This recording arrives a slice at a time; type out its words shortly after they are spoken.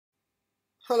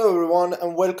Hello everyone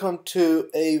and welcome to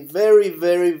a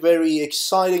very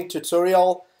exciting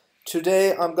tutorial.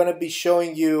 Today I'm going to be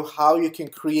showing you how you can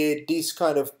create this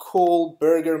kind of cool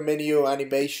burger menu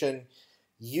animation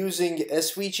using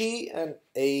SVG and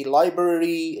a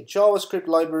library, a JavaScript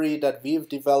library that we've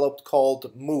developed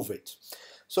called Moveit.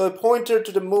 So a pointer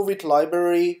to the Moveit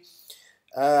library.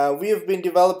 We have been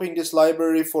developing this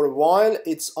library for a while.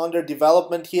 It's under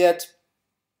development yet.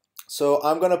 So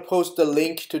I'm going to post the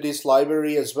link to this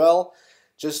library as well.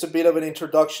 Just a bit of an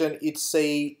introduction. It's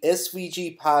a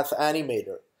SVG path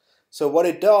animator. So what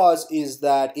it does is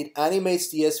that it animates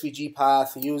the SVG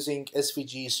path using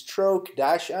SVG stroke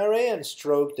dash array and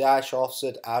stroke dash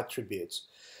offset attributes.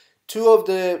 Two of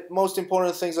the most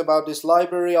important things about this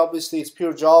library, obviously it's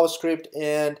pure JavaScript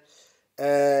and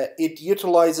it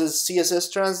utilizes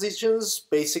CSS transitions,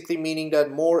 basically meaning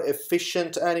that more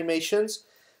efficient animations.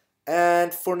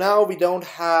 And for now we don't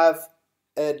have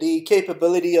the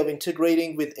capability of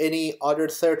integrating with any other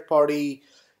third-party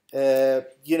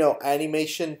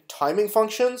animation timing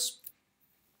functions.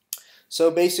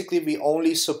 So basically we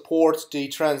only support the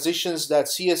transitions that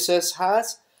CSS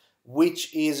has,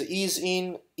 which is ease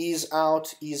in, ease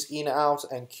out, ease in out,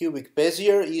 and cubic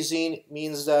Bezier. Ease in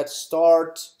means that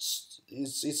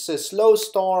it's a slow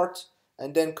start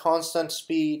and then constant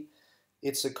speed.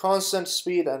 It's a constant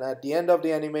speed, and at the end of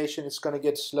the animation it's going to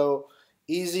get slow.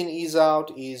 Ease in, ease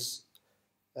out is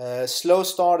slow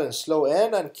start and slow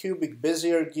end, and cubic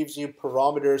Bezier gives you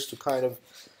parameters to kind of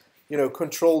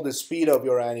control the speed of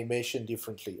your animation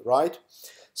differently, right?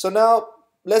 So now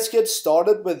let's get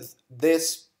started with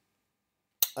this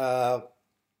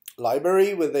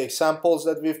library with the examples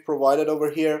that we've provided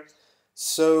over here.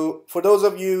 So for those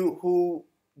of you who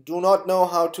do not know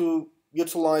how to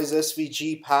utilize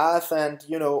SVG path and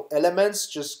elements,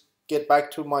 just get back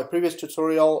to my previous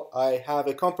tutorial. I have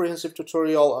a comprehensive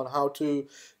tutorial on how to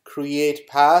create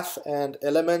path and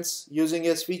elements using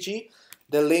SVG.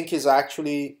 The link is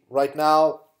actually right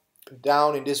now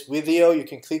down in this video. You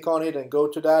can click on it and go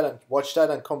to that and watch that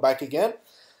and come back again.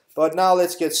 But now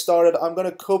let's get started. I'm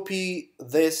going to copy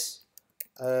this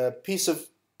piece of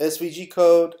SVG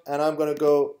code and I'm going to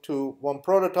go to one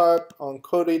prototype on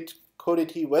Codit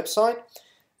website,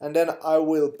 and then I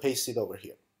will paste it over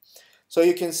here. So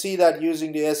you can see that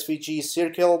using the SVG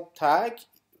circle tag,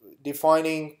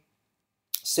 defining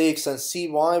CX and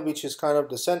CY, which is kind of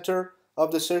the center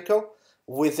of the circle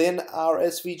within our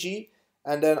SVG,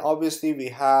 and then obviously we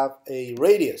have a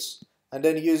radius, and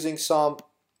then using some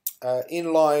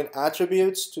inline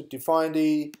attributes to define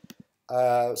the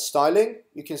styling,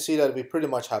 you can see that we pretty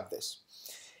much have this.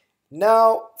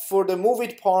 Now for the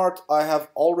Moveit part, I have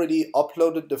already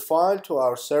uploaded the file to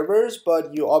our servers,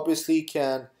 but you obviously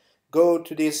can go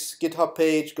to this GitHub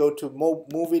page, go to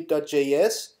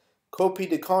moveit.js, copy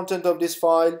the content of this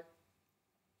file,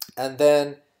 and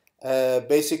then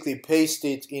basically paste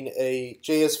it in a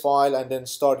JS file and then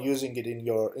start using it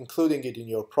including it in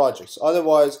your projects.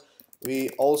 Otherwise, we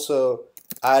also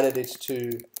added it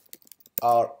to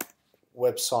our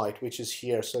website, which is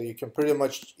here, so you can pretty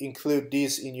much include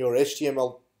this in your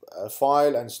HTML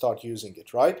file and start using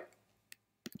it, right?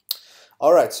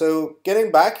 Alright, so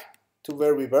getting back to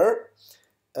where we were,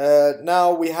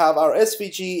 now we have our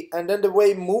SVG, and then the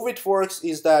way Moveit works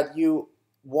is that you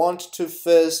want to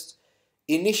first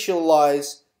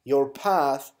initialize your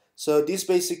path. So this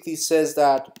basically says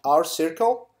that our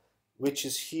circle, which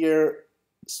is here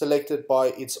selected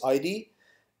by its ID,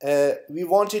 we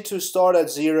want it to start at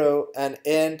 0 and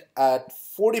end at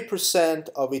 40%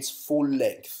 of its full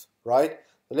length, right?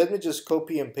 So let me just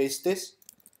copy and paste this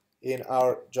in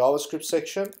our JavaScript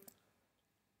section.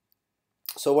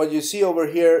 So what you see over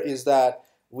here is that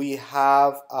we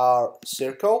have our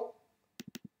circle,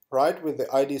 right, with the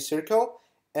ID circle,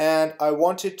 and I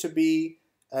want it to be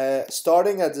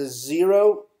starting at the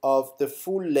 0 of the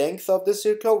full length of the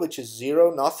circle, which is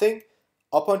 0, nothing,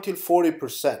 up until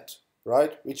 40%.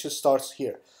 Right, which just starts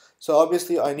here. So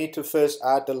obviously I need to first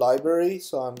add the library,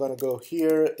 so I'm going to go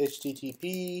here,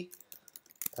 http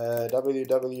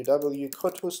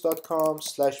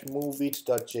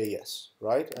www.kotus.com/moveit.js,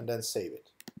 right, and then save it,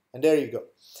 and there you go.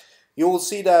 You will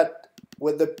see that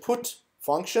with the put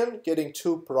function getting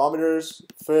two parameters,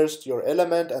 first your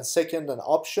element and second an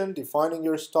option defining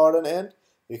your start and end,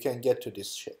 you can get to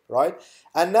this shape, right?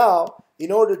 And now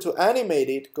in order to animate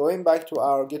it, going back to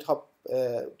our GitHub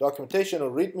documentation or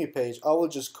readme page, I will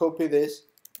just copy this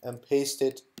and paste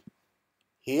it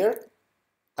here,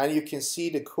 and you can see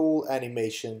the cool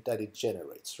animation that it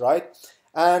generates, right?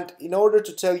 And in order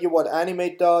to tell you what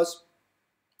animate does,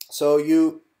 so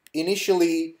you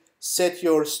initially set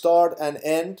your start and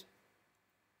end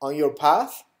on your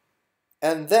path,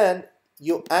 and then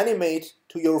you animate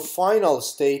to your final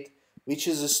state, which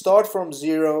is a start from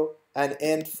 0 and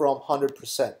end from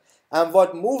 100%. And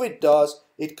what Moveit does,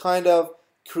 it kind of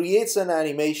creates an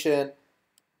animation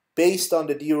based on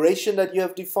the duration that you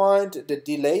have defined, the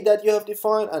delay that you have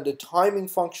defined, and the timing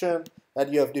function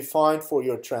that you have defined for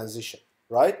your transition,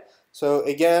 right? So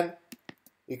again,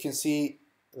 you can see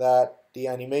that the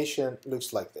animation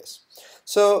looks like this.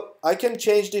 So I can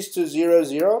change this to 0,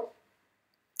 0,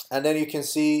 and then you can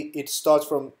see it starts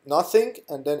from nothing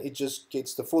and then it just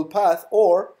gets the full path.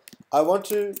 Or I want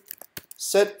to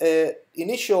set a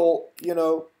initial,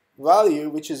 value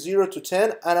which is 0 to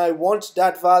 10, and I want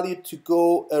that value to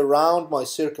go around my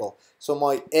circle. So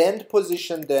my end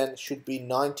position then should be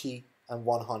 90 and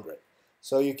 100.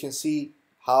 So you can see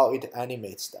how it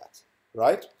animates that,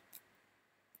 right?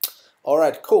 All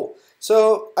right, cool.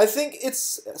 So I think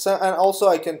and also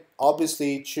I can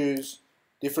obviously choose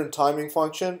different timing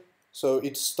function. So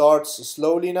it starts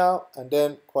slowly now and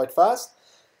then quite fast.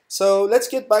 So let's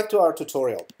get back to our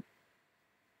tutorial.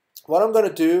 What I'm going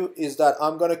to do is that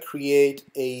I'm going to create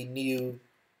a new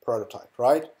prototype,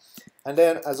 right? And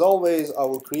then as always, I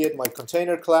will create my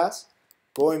container class.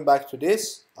 Going back to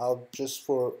this, I'll just,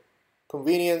 for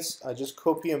convenience, I just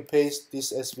copy and paste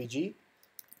this SVG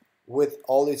with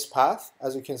all its path.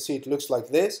 As you can see, it looks like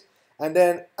this. And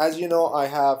then, as you know, I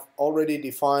have already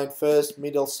defined first,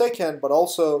 middle, second, but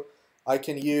also I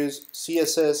can use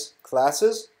CSS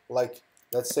classes, like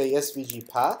let's say SVG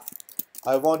path.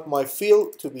 I want my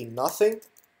fill to be nothing.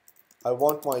 I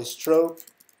want my stroke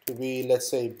to be, let's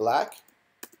say, black.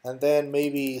 And then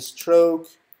maybe stroke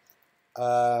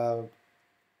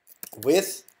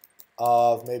width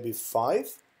of maybe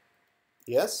 5.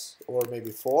 Yes, or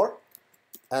maybe 4.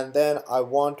 And then I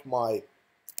want my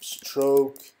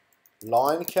stroke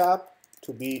line cap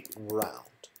to be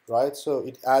round, right? So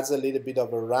it adds a little bit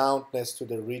of a roundness to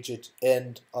the rigid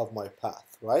end of my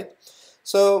path, right?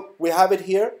 So we have it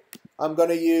here. I'm going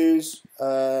to use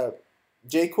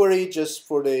jQuery just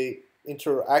for the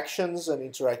interactions and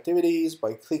interactivities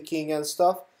by clicking and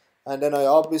stuff. And then I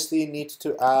obviously need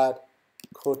to add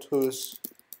Kotus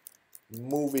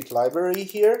Moveit library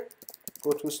here,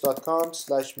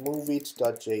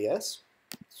 kotus.com/moveit.js.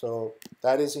 So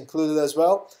that is included as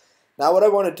well. Now what I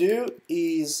want to do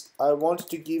is I want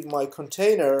to give my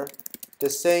container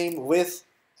the same width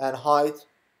and height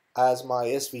as my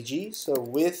SVG. So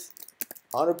width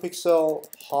 100 pixel,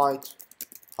 height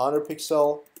 100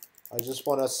 pixel. I just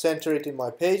want to center it in my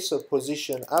page, so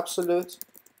position absolute,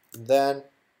 then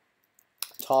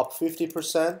top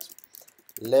 50%,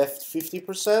 left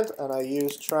 50%, and I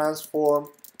use transform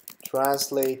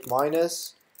translate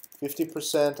minus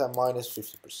 50% and minus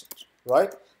 50%,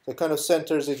 right? So it kind of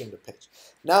centers it in the page.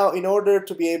 Now, in order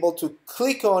to be able to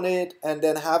click on it and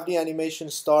then have the animation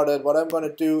started, what I'm going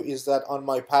to do is that on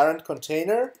my parent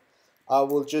container, I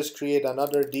will just create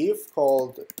another div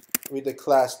called with the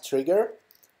class trigger,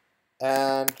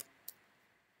 and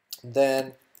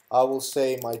then I will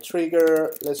say my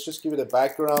trigger, let's just give it a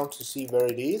background to see where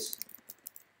it is,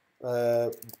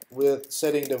 with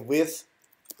setting the width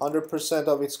 100%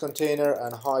 of its container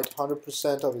and height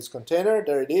 100% of its container.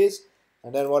 There it is.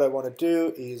 And then what I want to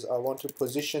do is I want to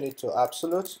position it to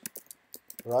absolute,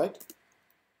 right?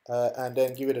 And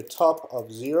then give it a top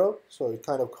of 0, so it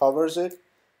kind of covers it.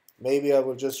 Maybe I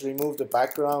will just remove the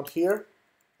background here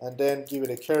and then give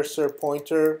it a cursor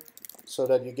pointer so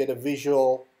that you get a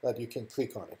visual that you can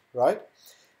click on it, right?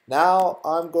 Now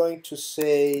I'm going to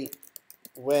say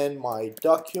when my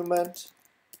document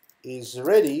is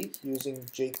ready using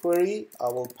jQuery, I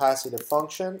will pass it a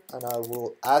function and I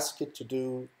will ask it to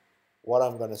do what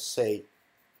I'm going to say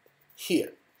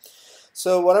here.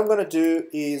 So what I'm going to do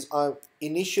is I'm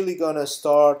initially going to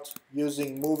start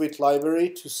using Moveit library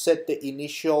to set the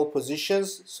initial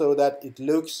positions so that it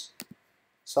looks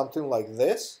something like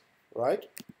this, right?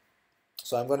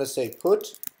 So I'm going to say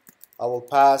put. I will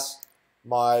pass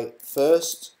my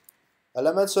first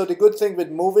element. So the good thing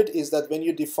with Moveit is that when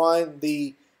you define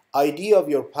the ID of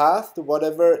your path to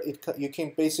whatever, you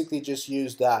can basically just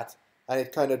use that and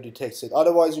it kind of detects it.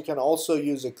 Otherwise, you can also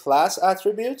use a class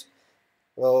attribute.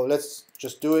 Well, let's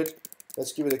just do it.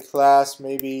 Let's give it a class,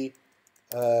 maybe,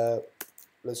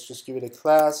 let's just give it a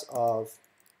class of,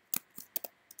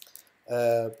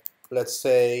 let's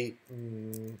say,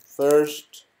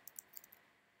 first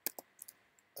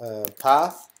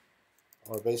path,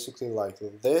 or basically like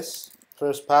this,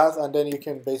 first path, and then you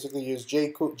can basically use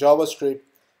JavaScript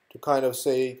to kind of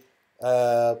say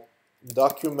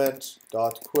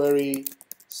document.query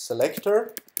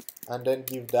selector, and then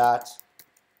give that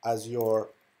as your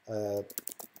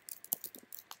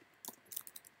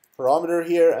parameter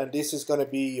here, and this is going to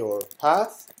be your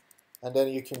path, and then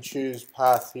you can choose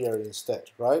path here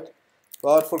instead, right?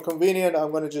 But for convenient,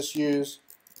 I'm going to just use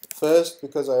first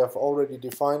because I have already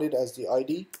defined it as the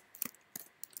ID.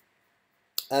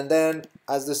 And then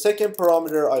as the second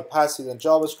parameter, I pass it a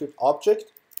JavaScript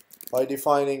object by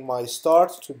defining my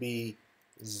start to be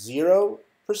 0%,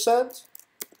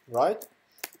 right?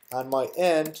 And my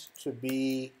end to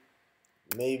be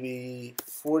maybe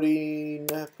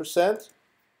 14%,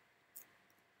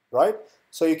 right?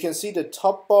 So you can see the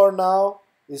top bar now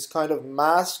is kind of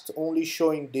masked, only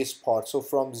showing this part. So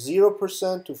from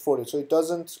 0% to 40, so it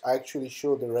doesn't actually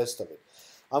show the rest of it.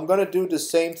 I'm gonna do the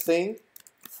same thing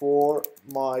for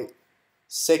my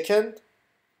second,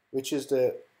 which is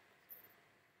the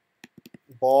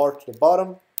bar to the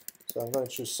bottom. So I'm going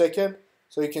to choose second.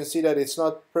 So you can see that it's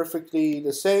not perfectly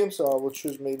the same. So I will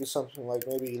choose maybe something like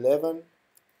maybe 11,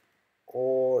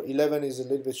 or 11 is a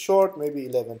little bit short, maybe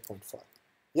 11.5.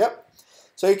 Yep.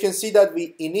 So you can see that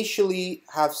we initially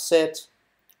have set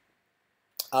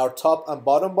our top and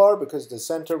bottom bar because the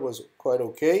center was quite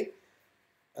okay.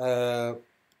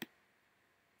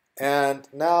 And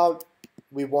now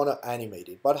we want to animate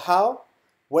it. But how?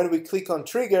 When we click on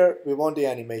trigger, we want the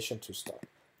animation to start.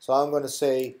 So I'm going to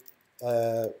say,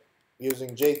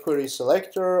 using jQuery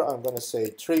selector, I'm going to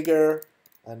say trigger,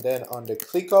 and then on the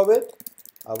click of it,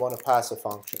 I want to pass a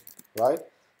function, right?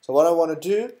 So what I want to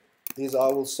do is I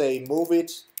will say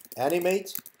Moveit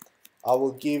animate. I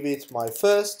will give it my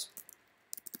first,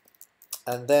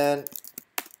 and then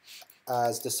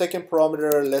as the second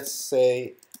parameter, let's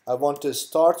say I want the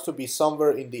start to be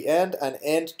somewhere in the end and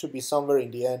end to be somewhere in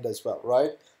the end as well,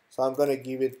 right? So I'm going to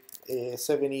give it a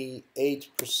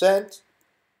 78%,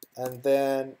 and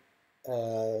then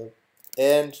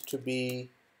end to be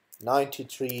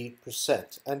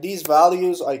 93%. And these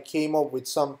values I came up with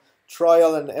some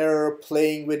trial and error,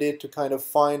 playing with it to kind of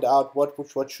find out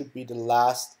what should be the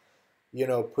last,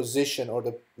 position or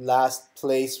the last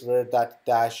place where that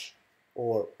dash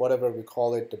or whatever we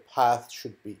call it, the path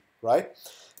should be, right?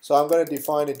 So I'm going to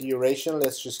define a duration.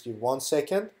 Let's just give 1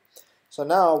 second. So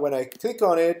now when I click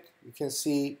on it, you can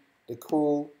see the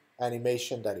cool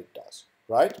animation that it does,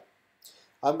 right?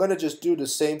 I'm going to just do the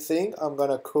same thing. I'm going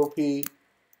to copy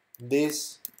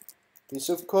this piece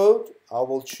of code. I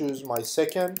will choose my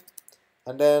second,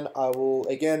 and then I will,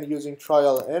 again, using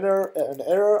trial and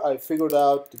error, I figured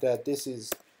out that this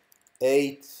is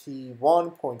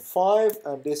 81.5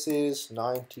 and this is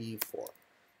 94.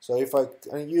 So if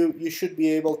you should be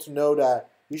able to know that,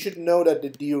 you should know that the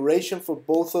duration for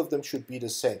both of them should be the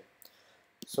same,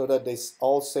 so that they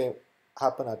all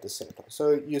happen at the same time. So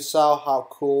you saw how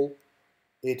cool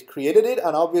it created it,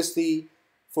 and obviously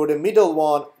for the middle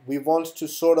one, we want to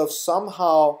sort of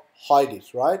somehow hide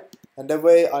it, right? And the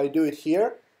way I do it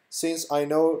here, since I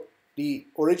know the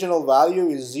original value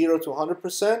is 0 to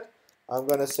 100%, I'm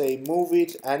going to say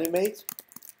Moveit animate,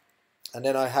 and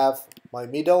then I have my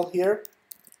middle here.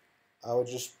 I will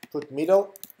just put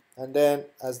middle, and then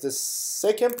as the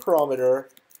second parameter,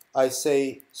 I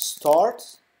say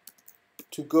start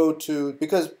to go to,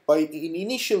 because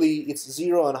initially it's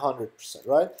 0 and 100%,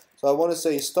 right? So I want to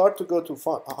say start to go to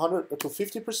 100 to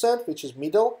 50%, which is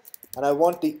middle, and I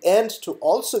want the end to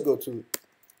also go to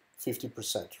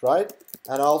 50%, right?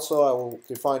 And also I will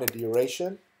define a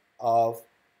duration of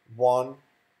 1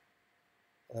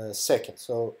 second.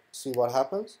 So see what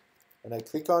happens when I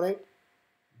click on it.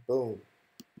 Boom.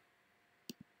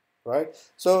 Right?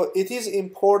 So it is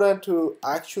important to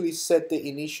actually set the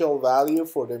initial value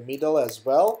for the middle as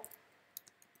well,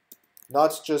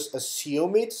 not just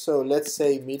assume it. So let's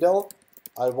say middle,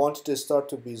 I want the start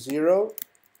to be 0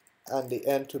 and the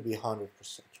end to be 100%,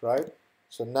 right?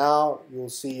 So now you'll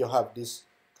see you have this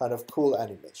kind of cool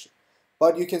animation.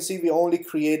 But you can see we only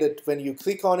created when you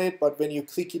click on it, but when you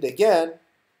click it again,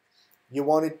 you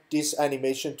wanted this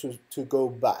animation to go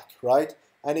back, right?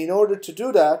 And in order to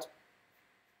do that,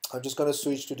 I'm just going to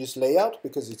switch to this layout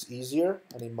because it's easier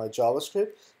and in my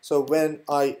JavaScript. So when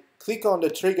I click on the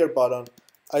trigger button,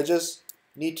 I just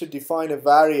need to define a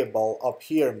variable up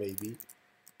here maybe,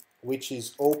 which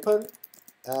is open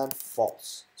and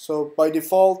false. So by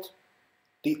default,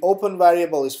 the open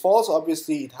variable is false.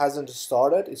 Obviously, it hasn't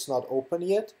started. It's not open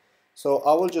yet. So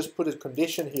I will just put a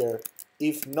condition here.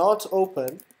 If not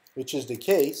open, which is the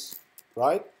case,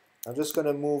 right? I'm just going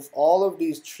to move all of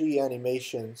these 3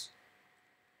 animations,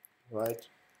 right,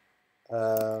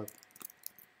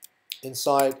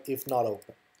 inside if not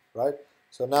open, right?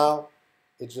 So now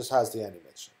it just has the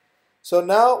animation. So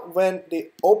now when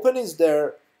the open is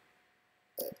there,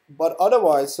 but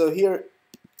otherwise, so here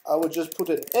I would just put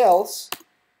an else.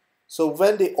 So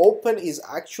when the open is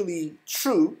actually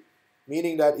true,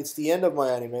 meaning that it's the end of my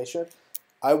animation.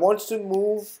 I want to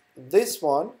move this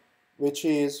one, which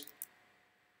is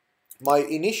my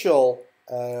initial,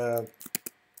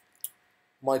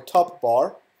 my top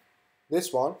bar, this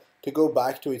one, to go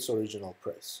back to its original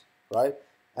place, right?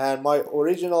 And my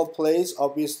original place,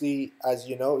 obviously, as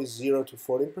you know, is 0 to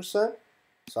 14%.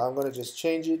 So I'm going to just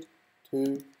change it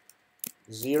to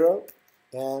 0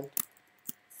 and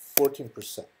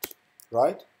 14%,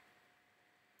 right?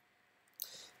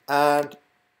 And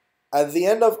at the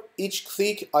end of each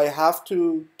click, I have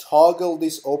to toggle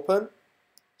this open.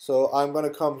 So I'm going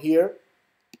to come here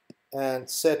and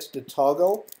set the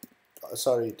toggle,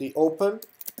 the open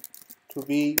to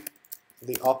be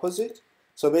the opposite.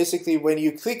 So basically, when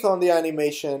you click on the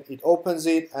animation, it opens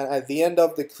it, and at the end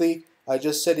of the click, I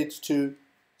just set it to,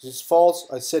 this is false,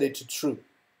 I set it to true,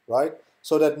 right?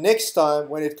 So that next time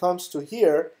when it comes to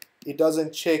here, it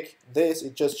doesn't check this,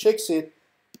 it just checks it,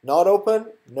 not open,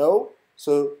 no,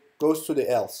 so goes to the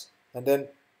else, and then,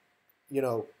 you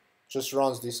know, just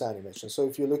runs this animation. So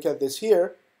if you look at this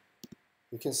here,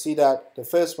 you can see that the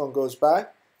first one goes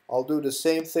back. I'll do the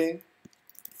same thing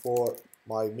for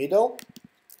my middle.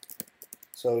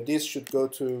 So this should go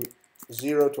to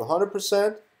 0 to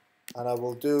 100%, and I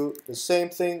will do the same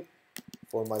thing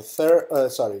for my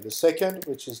the second,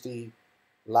 which is the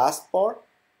last bar,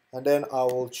 and then I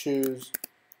will choose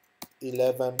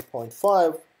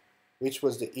 11.5, which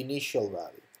was the initial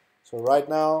value. So right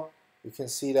now you can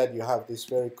see that you have this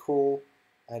very cool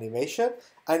animation,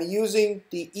 and using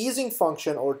the easing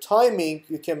function or timing,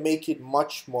 you can make it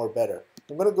much more better.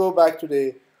 I'm going to go back to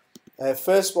the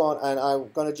first one, and I'm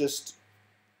going to just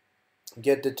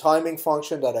get the timing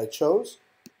function that I chose.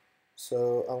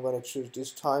 So I'm going to choose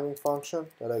this timing function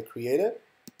that I created.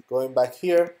 Going back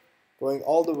here, going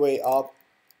all the way up,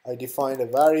 I defined a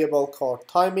variable called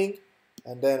timing,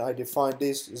 and then I defined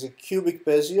this as a cubic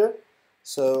Bezier.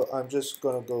 So I'm just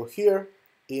going to go here.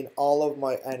 In all of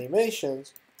my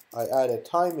animations, I add a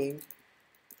timing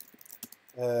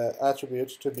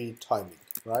attribute to be timing,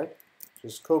 right?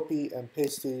 Just copy and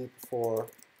paste it for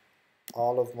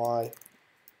all of my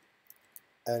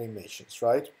animations,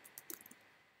 right?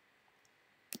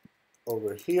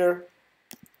 Over here,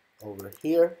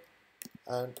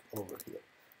 and over here.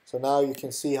 So now you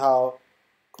can see how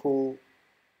cool,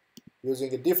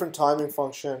 using a different timing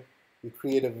function, you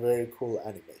create a very cool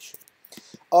animation.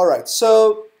 Alright,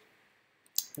 so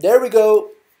there we go.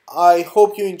 I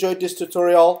hope you enjoyed this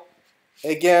tutorial.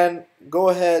 Again, go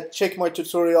ahead, check my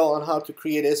tutorial on how to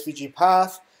create SVG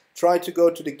path. Try to go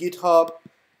to the GitHub,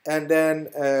 and then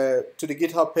to the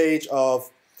GitHub page of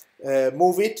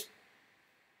Moveit.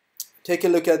 Take a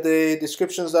look at the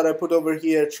descriptions that I put over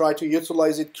here. Try to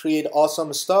utilize it, create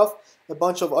awesome stuff. A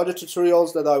bunch of other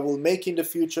tutorials that I will make in the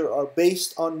future are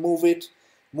based on Moveit.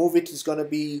 Moveit is going to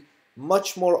be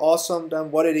much more awesome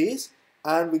than what it is,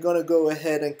 and we're going to go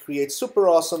ahead and create super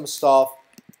awesome stuff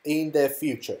in the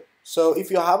future. So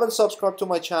if you haven't subscribed to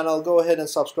my channel, go ahead and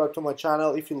subscribe to my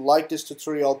channel. If you like this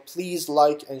tutorial, please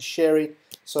like and share it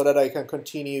so that I can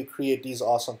continue to create these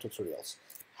awesome tutorials.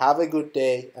 Have a good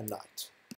day and night.